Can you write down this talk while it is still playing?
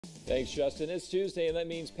Thanks, Justin. It's Tuesday, and that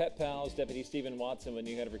means Pet Pals. Deputy Stephen Watson with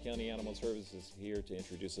New-Hanover County Animal Services here to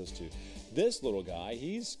introduce us to this little guy.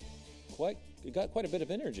 He's got quite a bit of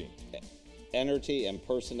energy. Energy and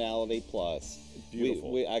personality plus.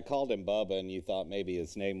 Beautiful. I called him Bubba, and you thought maybe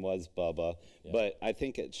his name was Bubba, but I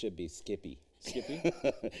think it should be Skippy. Skippy?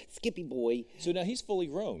 Skippy boy. So now he's fully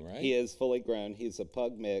grown, right? He is fully grown. He's a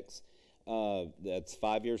pug-mix. That's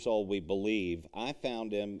 5 years old, we believe. I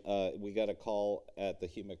found him, we got a call at the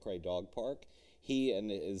Hugh MacRae Dog Park. He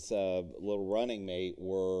and his little running mate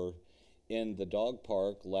were in the dog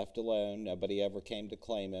park, left alone. Nobody ever came to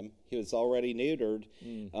claim him. He was already neutered,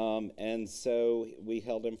 and so we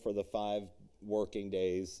held him for the 5 working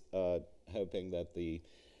days, hoping that the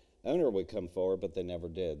owner would come forward, but they never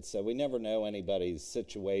did. So we never know anybody's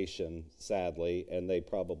situation, sadly, and they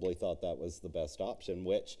probably thought that was the best option,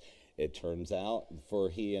 which it turns out for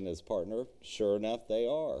he and his partner, sure enough, they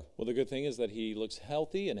are. Well, the good thing is that he looks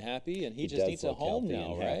healthy and happy, and he just needs a home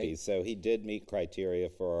now, right? Happy. So he did meet criteria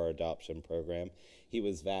for our adoption program. He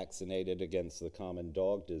was vaccinated against the common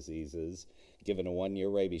dog diseases, given a 1-year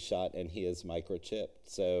rabies shot, and he is microchipped.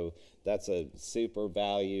 So that's a super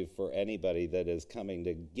value for anybody that is coming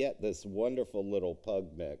to get this wonderful little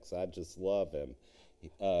pug mix. I just love him.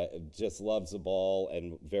 Just loves the ball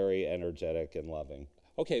and very energetic and loving.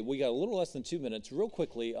 Okay, we got a little less than 2 minutes. Real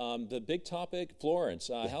quickly, the big topic, Florence.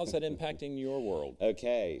 How's that impacting your world?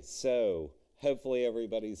 Okay, so hopefully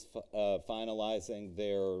everybody's finalizing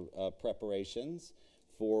their preparations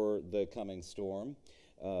for the coming storm.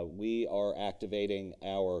 We are activating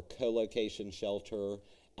our co-location shelter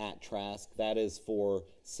at Trask. That is for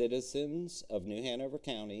citizens of New Hanover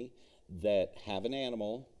County that have an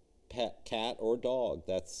animal, pet, cat, or dog.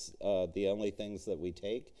 That's the only things that we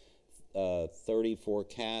take. 34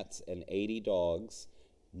 cats and 80 dogs.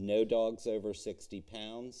 No dogs over 60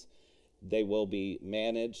 pounds. They will be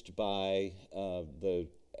managed by the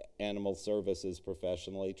Animal Services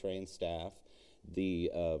professionally trained staff.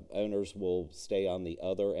 The owners will stay on the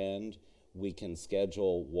other end. We can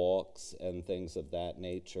schedule walks and things of that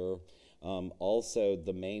nature. Also,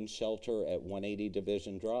 the main shelter at 180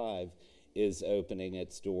 Division Drive is opening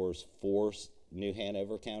its doors for New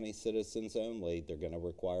Hanover County citizens only. They're going to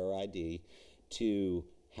require ID to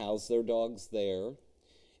house their dogs there,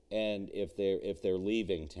 and if they're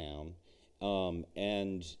leaving town,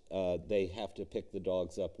 and they have to pick the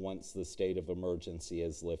dogs up once the state of emergency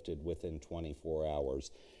is lifted within 24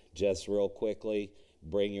 hours. Just real quickly,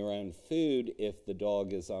 bring your own food if the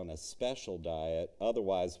dog is on a special diet.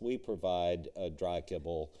 Otherwise, we provide a dry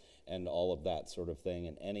kibble and all of that sort of thing,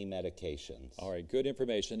 and any medications. All right, good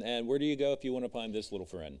information. And where do you go if you want to find this little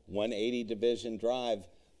friend? 180 Division Drive.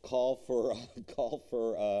 Call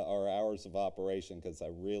for our hours of operation, because I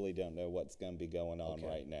really don't know what's going to be going on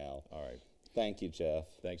right now. All right. Thank you, Jeff.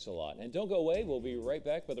 Thanks a lot. And don't go away. We'll be right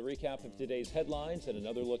back with a recap of today's headlines and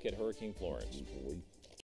another look at Hurricane Florence.